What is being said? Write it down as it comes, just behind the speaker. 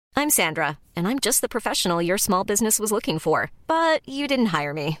I'm Sandra, and I'm just the professional your small business was looking for. But you didn't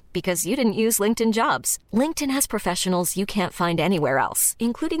hire me because you didn't use LinkedIn Jobs. LinkedIn has professionals you can't find anywhere else,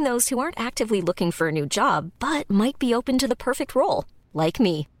 including those who aren't actively looking for a new job, but might be open to the perfect role, like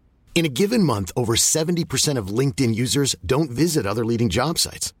me. In a given month, over 70% of LinkedIn users don't visit other leading job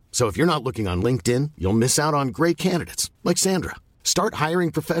sites. So if you're not looking on LinkedIn, you'll miss out on great candidates like Sandra. Start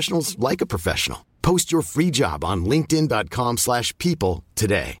hiring professionals like a professional. Post your free job on linkedin.com/people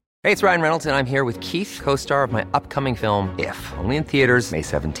today. Hey, it's Ryan Reynolds, and I'm here with Keith, co-star of my upcoming film, If, only in theaters May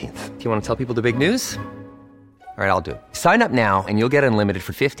 17th. Do you want to tell people the big news? All right, I'll do it. Sign up now and you'll get unlimited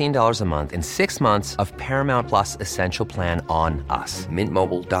for $15 a month and 6 months of Paramount Plus Essential Plan on us.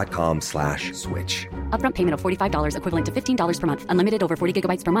 MintMobile.com/switch. Upfront payment of $45 equivalent to $15 per month. Unlimited over 40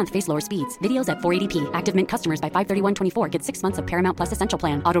 gigabytes per month. Face lower speeds. Videos at 480p. Active Mint customers by 531.24 get 6 months of Paramount Plus Essential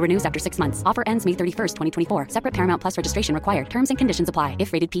Plan. Auto renews after 6 months. Offer ends May 31st, 2024. Separate Paramount Plus registration required. Terms and conditions apply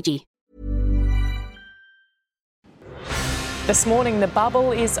if rated PG. This morning, the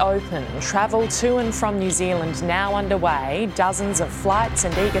bubble is open. Travel to and from New Zealand now underway. Dozens of flights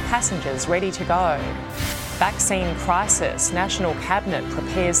and eager passengers ready to go. Vaccine crisis. National Cabinet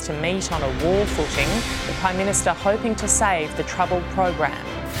prepares to meet on a war footing. The Prime Minister hoping to save the troubled program.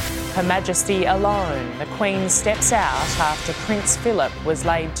 Her Majesty alone. The Queen steps out after Prince Philip was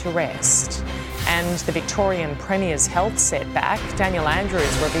laid to rest. And the Victorian Premier's health setback. Daniel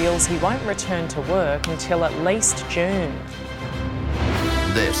Andrews reveals he won't return to work until at least June.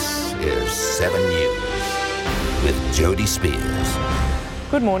 This is 7 News with Jody Spears.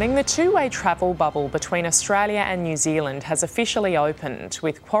 Good morning. The two-way travel bubble between Australia and New Zealand has officially opened,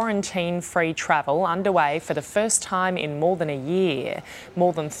 with quarantine-free travel underway for the first time in more than a year.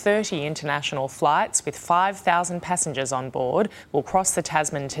 More than 30 international flights with 5,000 passengers on board will cross the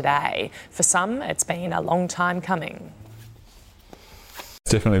Tasman today. For some, it's been a long time coming.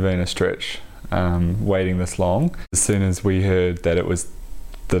 It's definitely been a stretch, waiting this long. As soon as we heard that it was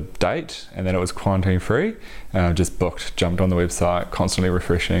the date and then it was quarantine free, just booked, jumped on the website, constantly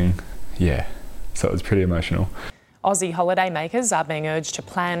refreshing. So it was pretty emotional. Aussie holidaymakers are being urged to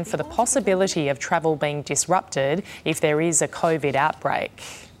plan for the possibility of travel being disrupted if there is a COVID outbreak.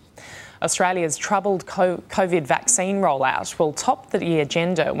 Australia's troubled COVID vaccine rollout will top the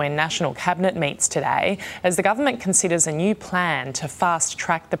agenda when National Cabinet meets today as the government considers a new plan to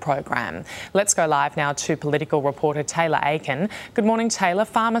fast-track the program. Let's go live now to political reporter Taylor Aiken. Good morning, Taylor.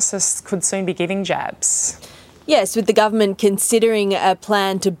 Pharmacists could soon be giving jabs. Yes, with the government considering a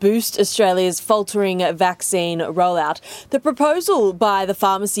plan to boost Australia's faltering vaccine rollout. The proposal by the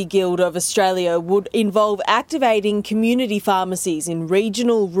Pharmacy Guild of Australia would involve activating community pharmacies in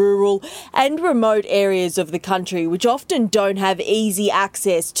regional, rural and remote areas of the country, which often don't have easy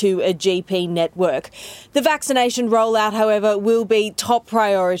access to a GP network. The vaccination rollout, however, will be top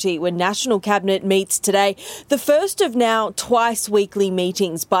priority when National Cabinet meets today, the first of now twice weekly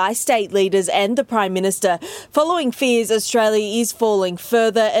meetings by state leaders and the Prime Minister, following fears Australia is falling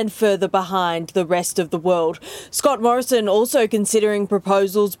further and further behind the rest of the world. Scott Morrison also considering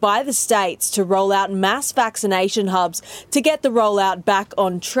proposals by the states to roll out mass vaccination hubs to get the rollout back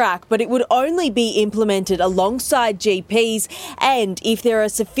on track, but it would only be implemented alongside GPs and if there are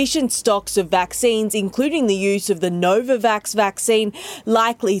sufficient stocks of vaccines, including the use of the Novavax vaccine,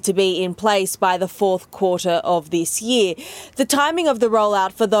 likely to be in place by the fourth quarter of this year. The timing of the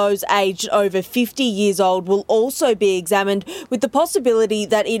rollout for those aged over 50 years old will also be examined, with the possibility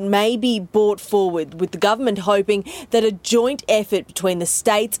that it may be brought forward, with the government hoping that a joint effort between the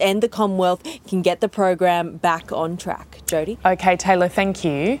states and the Commonwealth can get the program back on track. Jody? OK, Taylor, thank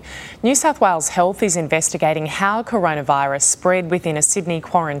you. New South Wales Health is investigating how coronavirus spread within a Sydney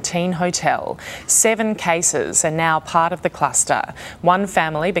quarantine hotel. 7 cases are now part of the cluster. One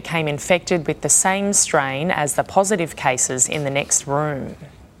family became infected with the same strain as the positive cases in the next room.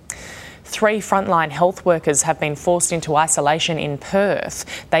 3 frontline health workers have been forced into isolation in Perth.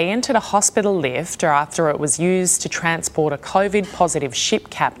 They entered a hospital lift after it was used to transport a COVID-positive ship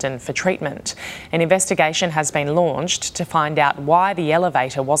captain for treatment. An investigation has been launched to find out why the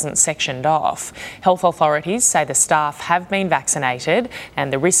elevator wasn't sectioned off. Health authorities say the staff have been vaccinated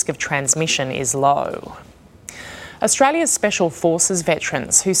and the risk of transmission is low. Australia's Special Forces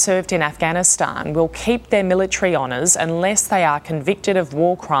veterans who served in Afghanistan will keep their military honours unless they are convicted of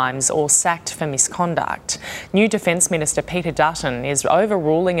war crimes or sacked for misconduct. New Defence Minister Peter Dutton is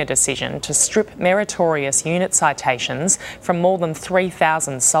overruling a decision to strip meritorious unit citations from more than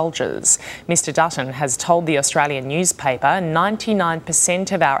 3,000 soldiers. Mr Dutton has told the Australian newspaper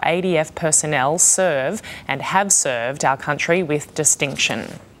 99% of our ADF personnel serve and have served our country with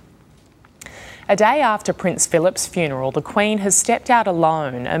distinction. A day after Prince Philip's funeral, the Queen has stepped out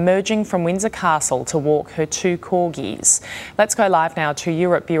alone, emerging from Windsor Castle to walk her 2 corgis. Let's go live now to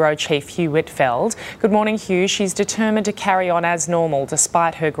Europe Bureau Chief Hugh Whitfeld. Good morning, Hugh. She's determined to carry on as normal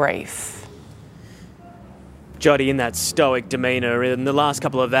despite her grief. Jodie, in that stoic demeanour, in the last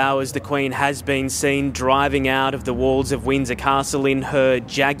couple of hours, the Queen has been seen driving out of the walls of Windsor Castle in her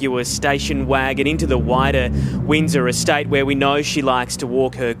Jaguar station wagon into the wider Windsor estate, where we know she likes to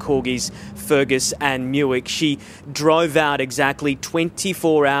walk her corgis, Fergus and Newick. She drove out exactly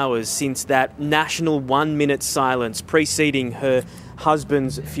 24 hours since that national 1-minute silence preceding her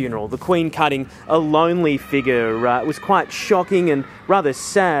husband's funeral. The Queen cutting a lonely figure. It was quite shocking and rather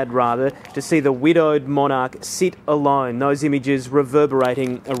sad, to see the widowed monarch sit alone. Those images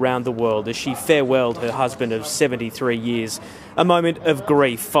reverberating around the world as she farewelled her husband of 73 years. A moment of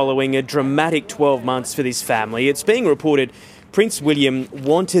grief following a dramatic 12 months for this family. It's being reported Prince William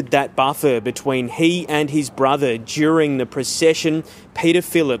wanted that buffer between he and his brother during the procession, Peter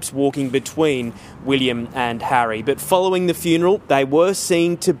Phillips walking between William and Harry. But following the funeral, they were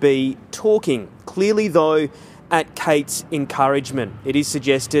seen to be talking, clearly though at Kate's encouragement. It is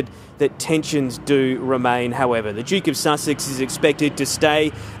suggested that tensions do remain, however. The Duke of Sussex is expected to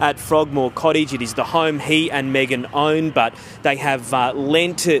stay at Frogmore Cottage. It is the home he and Meghan own, but they have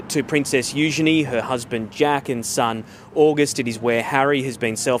lent it to Princess Eugenie, her husband Jack and son August. It is where Harry has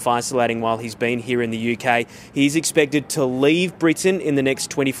been self-isolating while he's been here in the UK. He is expected to leave Britain in the next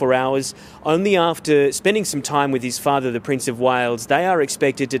 24 hours. Only after spending some time with his father, the Prince of Wales, they are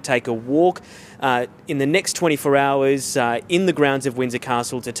expected to take a walk in the next 24 hours in the grounds of Windsor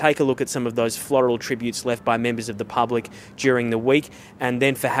Castle to take a look at some of those floral tributes left by members of the public during the week. And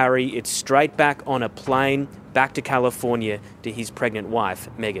then for Harry, it's straight back on a plane back to California to his pregnant wife,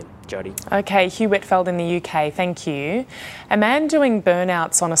 Meghan. Jodie. OK, Hugh Whitfeld in the UK, thank you. A man doing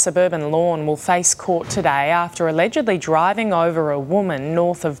burnouts on a suburban lawn will face court today after allegedly driving over a woman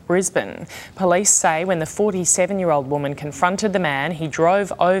north of Brisbane. Police say when the 47-year-old woman confronted the man, he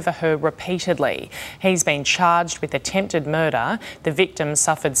drove over her repeatedly. He's been charged with attempted murder. The victim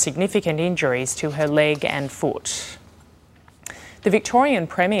suffered significant injuries to her leg and foot. The Victorian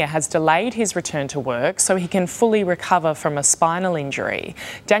Premier has delayed his return to work so he can fully recover from a spinal injury.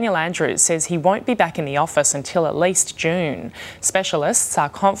 Daniel Andrews says he won't be back in the office until at least June. Specialists are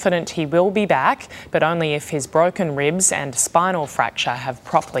confident he will be back, but only if his broken ribs and spinal fracture have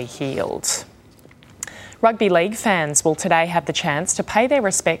properly healed. Rugby league fans will today have the chance to pay their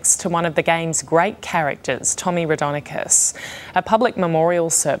respects to one of the game's great characters, Tommy Raudonikis. A public memorial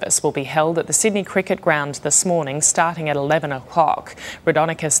service will be held at the Sydney Cricket Ground this morning, starting at 11 o'clock.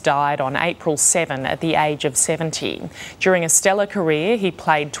 Raudonikis died on April 7 at the age of 70. During a stellar career, he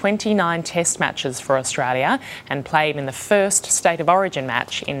played 29 Test matches for Australia and played in the first State of Origin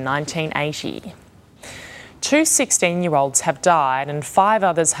match in 1980. 2 16-year-olds have died and 5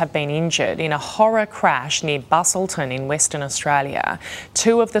 others have been injured in a horror crash near Busselton in Western Australia.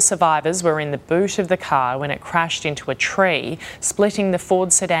 2 of the survivors were in the boot of the car when it crashed into a tree, splitting the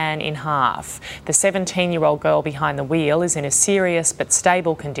Ford sedan in half. The 17-year-old girl behind the wheel is in a serious but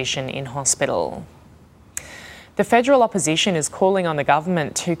stable condition in hospital. The federal opposition is calling on the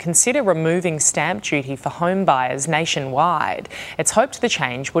government to consider removing stamp duty for home buyers nationwide. It's hoped the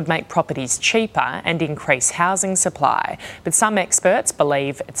change would make properties cheaper and increase housing supply, but some experts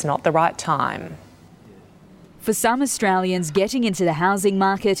believe it's not the right time. For some Australians, getting into the housing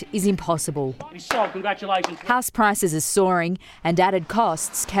market is impossible. Congratulations. House prices are soaring and added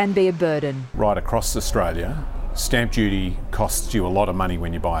costs can be a burden. Right across Australia, stamp duty costs you a lot of money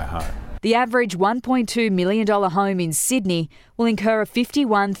when you buy a home. The average $1.2 million home in Sydney will incur a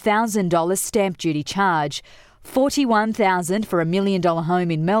 $51,000 stamp duty charge, $41,000 for a $1 million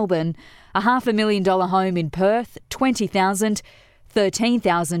home in Melbourne, a $500,000 home in Perth, $20,000,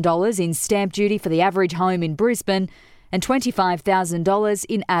 $13,000 in stamp duty for the average home in Brisbane, and $25,000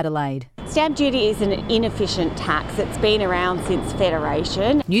 in Adelaide. Stamp duty is an inefficient tax. It's been around since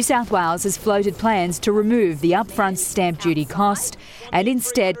Federation. New South Wales has floated plans to remove the upfront stamp duty cost and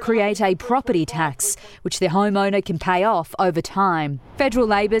instead create a property tax, which the homeowner can pay off over time. Federal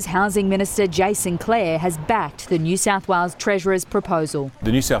Labor's Housing Minister Jason Clare has backed the New South Wales Treasurer's proposal.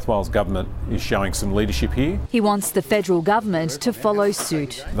 The New South Wales government is showing some leadership here. He wants the federal government to follow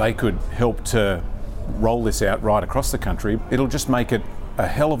suit. They could help to roll this out right across the country. It'll just make it a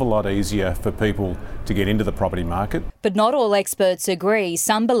hell of a lot easier for people to get into the property market. But not all experts agree.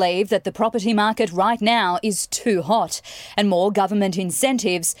 Some believe that the property market right now is too hot and more government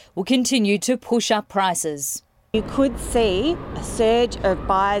incentives will continue to push up prices. You could see a surge of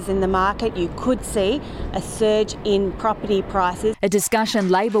buyers in the market. You could see a surge in property prices. A discussion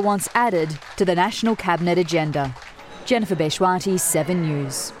Labor wants added to the National Cabinet agenda. Jennifer Beshwati, 7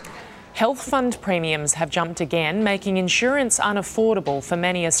 News. Health fund premiums have jumped again, making insurance unaffordable for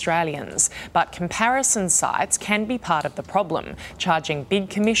many Australians. But comparison sites can be part of the problem, charging big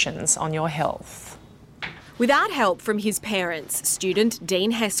commissions on your health. Without help from his parents, student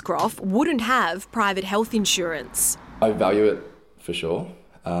Dean Hescroft wouldn't have private health insurance. I value it for sure,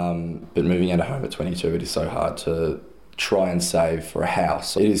 but moving out of home at 22, it is so hard to try and save for a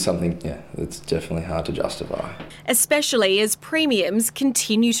house. It is something, that's definitely hard to justify. Especially as premiums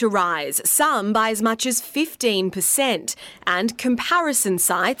continue to rise, some by as much as 15%, and comparison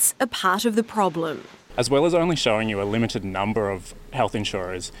sites are part of the problem. As well as only showing you a limited number of health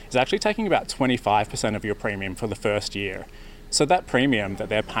insurers, is actually taking about 25% of your premium for the first year. So that premium that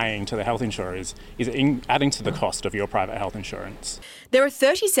they're paying to the health insurers is adding to the cost of your private health insurance. There are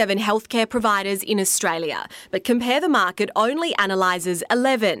 37 healthcare providers in Australia, but Compare the Market only analyses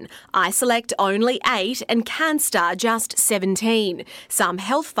 11. iSelect only 8 and CanStar just 17. Some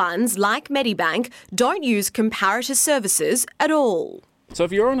health funds, like Medibank, don't use comparator services at all. So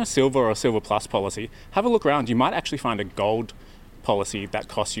if you're on a Silver or Silver Plus policy, have a look around. You might actually find a Gold policy that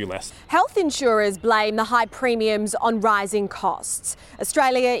costs you less. Health insurers blame the high premiums on rising costs.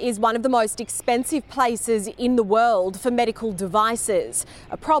 Australia is one of the most expensive places in the world for medical devices,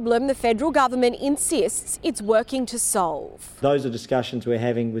 a problem the federal government insists it's working to solve. Those are discussions we're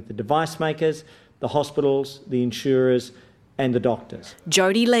having with the device makers, the hospitals, the insurers and the doctors.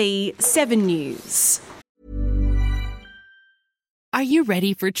 Jodie Lee, 7 News. Are you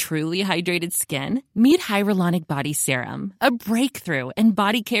ready for truly hydrated skin? Meet Hyaluronic Body Serum, a breakthrough in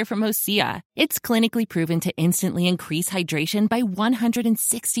body care from Osea. It's clinically proven to instantly increase hydration by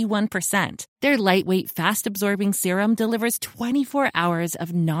 161%. Their lightweight, fast-absorbing serum delivers 24 hours of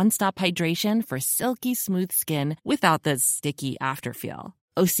nonstop hydration for silky smooth skin without the sticky afterfeel.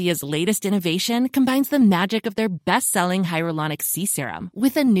 Osea's latest innovation combines the magic of their best-selling Hyaluronic C Serum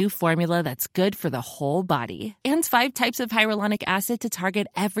with a new formula that's good for the whole body and 5 types of hyaluronic acid to target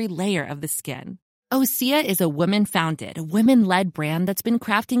every layer of the skin. Osea is a women-founded, women-led brand that's been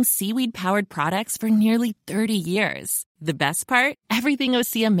crafting seaweed-powered products for nearly 30 years. The best part? Everything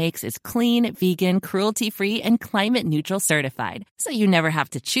Osea makes is clean, vegan, cruelty-free, and climate-neutral certified, so you never have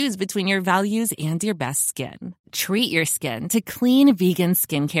to choose between your values and your best skin. Treat your skin to clean, vegan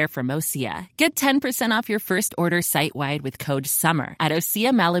skincare from Osea. Get 10% off your first order site-wide with code SUMMER at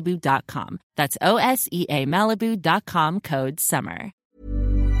OseaMalibu.com. That's OSEAMalibu.com, code SUMMER.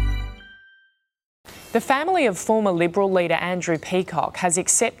 The family of former Liberal leader Andrew Peacock has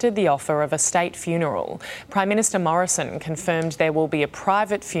accepted the offer of a state funeral. Prime Minister Morrison confirmed there will be a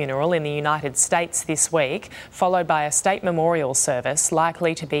private funeral in the United States this week, followed by a state memorial service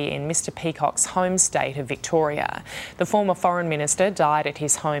likely to be in Mr Peacock's home state of Victoria. The former Foreign Minister died at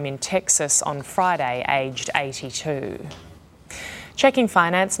his home in Texas on Friday, aged 82. Checking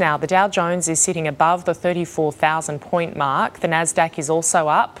finance now, the Dow Jones is sitting above the 34,000 point mark. The Nasdaq is also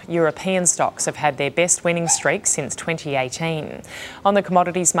up. European stocks have had their best winning streak since 2018. On the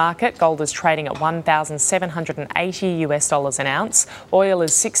commodities market, gold is trading at $1,780 an ounce. Oil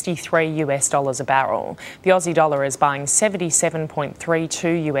is $63 a barrel. The Aussie dollar is buying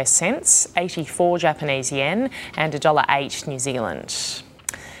 77.32 US cents, 84 Japanese yen and $1.08 New Zealand.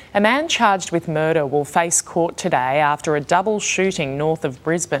 A man charged with murder will face court today after a double shooting north of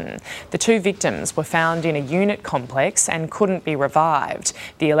Brisbane. The 2 victims were found in a unit complex and couldn't be revived.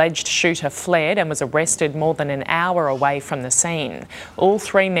 The alleged shooter fled and was arrested more than an hour away from the scene. All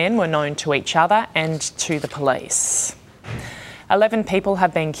 3 men were known to each other and to the police. 11 people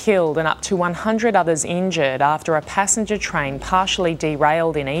have been killed and up to 100 others injured after a passenger train partially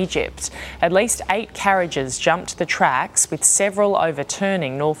derailed in Egypt. At least 8 carriages jumped the tracks, with several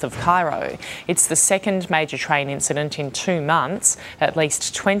overturning north of Cairo. It's the second major train incident in 2 months. At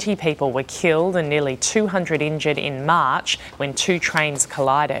least 20 people were killed and nearly 200 injured in March when 2 trains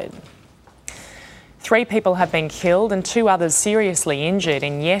collided. 3 people have been killed and 2 others seriously injured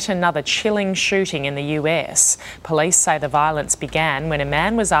in yet another chilling shooting in the US. Police say the violence began when a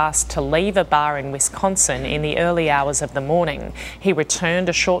man was asked to leave a bar in Wisconsin in the early hours of the morning. He returned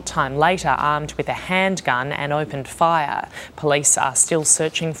a short time later armed with a handgun and opened fire. Police are still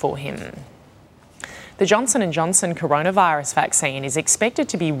searching for him. The Johnson & Johnson coronavirus vaccine is expected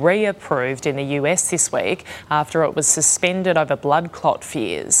to be reapproved in the US this week after it was suspended over blood clot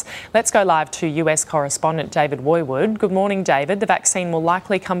fears. Let's go live to US correspondent David Woywood. Good morning, David. The vaccine will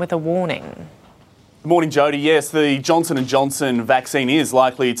likely come with a warning. Good morning, Jody. Yes, the Johnson & Johnson vaccine is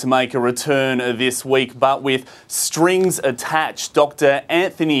likely to make a return this week, but with strings attached. Dr.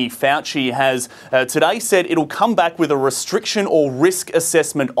 Anthony Fauci has today said it'll come back with a restriction or risk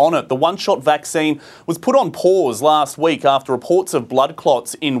assessment on it. The one-shot vaccine was put on pause last week after reports of blood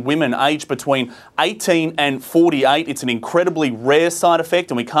clots in women aged between 18 and 48. It's an incredibly rare side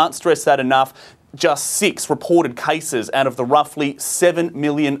effect, and we can't stress that enough. Just 6 reported cases out of the roughly 7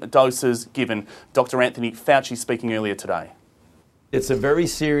 million doses given. Dr. Anthony Fauci speaking earlier today. It's a very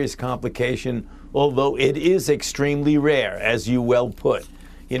serious complication, although it is extremely rare, as you well put.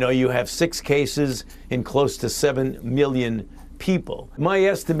 You know, you have 6 cases in close to 7 million people. My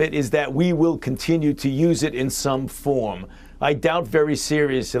estimate is that we will continue to use it in some form. I doubt very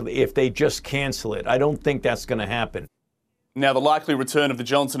seriously if they just cancel it. I don't think that's going to happen. Now, the likely return of the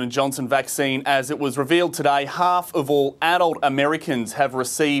Johnson & Johnson vaccine, as it was revealed today, half of all adult Americans have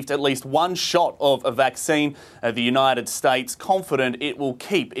received at least one shot of a vaccine. The United States confident it will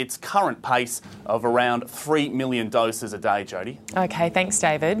keep its current pace of around 3 million doses a day, Jody. OK, thanks,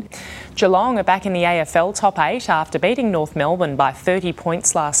 David. Geelong are back in the AFL top 8 after beating North Melbourne by 30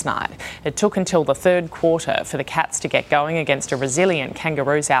 points last night. It took until the third quarter for the Cats to get going against a resilient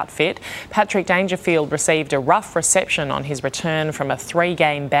Kangaroos outfit. Patrick Dangerfield received a rough reception on his return from a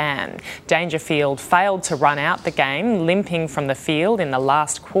 3-game ban. Dangerfield failed to run out the game, limping from the field in the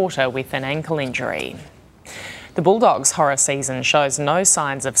last quarter with an ankle injury. The Bulldogs' horror season shows no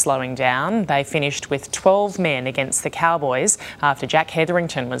signs of slowing down. They finished with 12 men against the Cowboys after Jack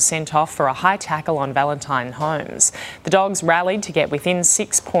Hetherington was sent off for a high tackle on Valentine Holmes. The Dogs rallied to get within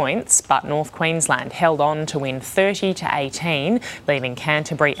 6 points, but North Queensland held on to win 30-18, leaving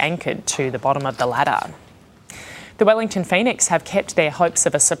Canterbury anchored to the bottom of the ladder. The Wellington Phoenix have kept their hopes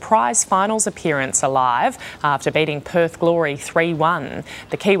of a surprise finals appearance alive after beating Perth Glory 3-1.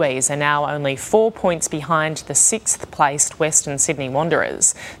 The Kiwis are now only 4 points behind the 6th-placed Western Sydney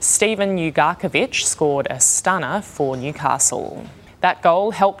Wanderers. Steven Ugarkovic scored a stunner for Newcastle. That goal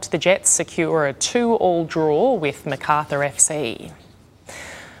helped the Jets secure a 2-2 draw with Macarthur FC.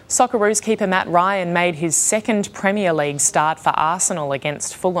 Socceroos keeper Matt Ryan made his second Premier League start for Arsenal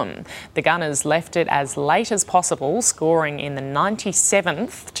against Fulham. The Gunners left it as late as possible, scoring in the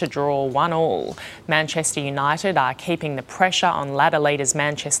 97th to draw 1-1. Manchester United are keeping the pressure on ladder leaders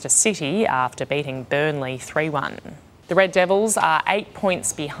Manchester City after beating Burnley 3-1. The Red Devils are 8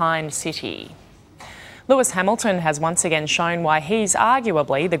 points behind City. Lewis Hamilton has once again shown why he's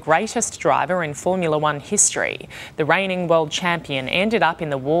arguably the greatest driver in Formula One history. The reigning world champion ended up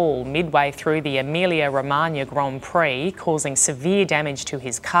in the wall midway through the Emilia-Romagna Grand Prix, causing severe damage to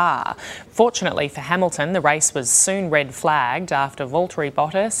his car. Fortunately for Hamilton, the race was soon red flagged after Valtteri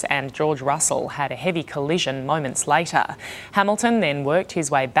Bottas and George Russell had a heavy collision moments later. Hamilton then worked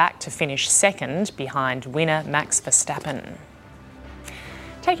his way back to finish second behind winner Max Verstappen.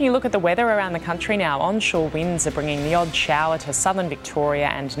 Taking a look at the weather around the country now, onshore winds are bringing the odd shower to southern Victoria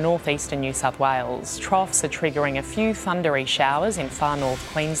and northeastern New South Wales. Troughs are triggering a few thundery showers in far north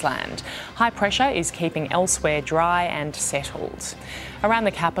Queensland. High pressure is keeping elsewhere dry and settled. Around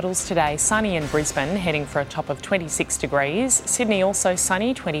the capitals today, sunny in Brisbane, heading for a top of 26 degrees. Sydney also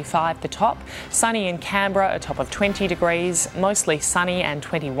sunny, 25 the top. Sunny in Canberra, a top of 20 degrees. Mostly sunny and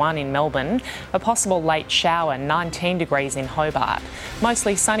 21 in Melbourne. A possible late shower, 19 degrees in Hobart.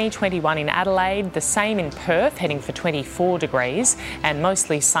 Mostly sunny, 21 in Adelaide. The same in Perth, heading for 24 degrees. And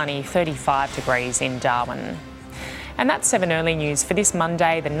mostly sunny, 35 degrees in Darwin. And that's 7 Early News for this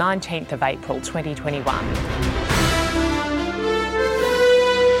Monday, the 19th of April 2021.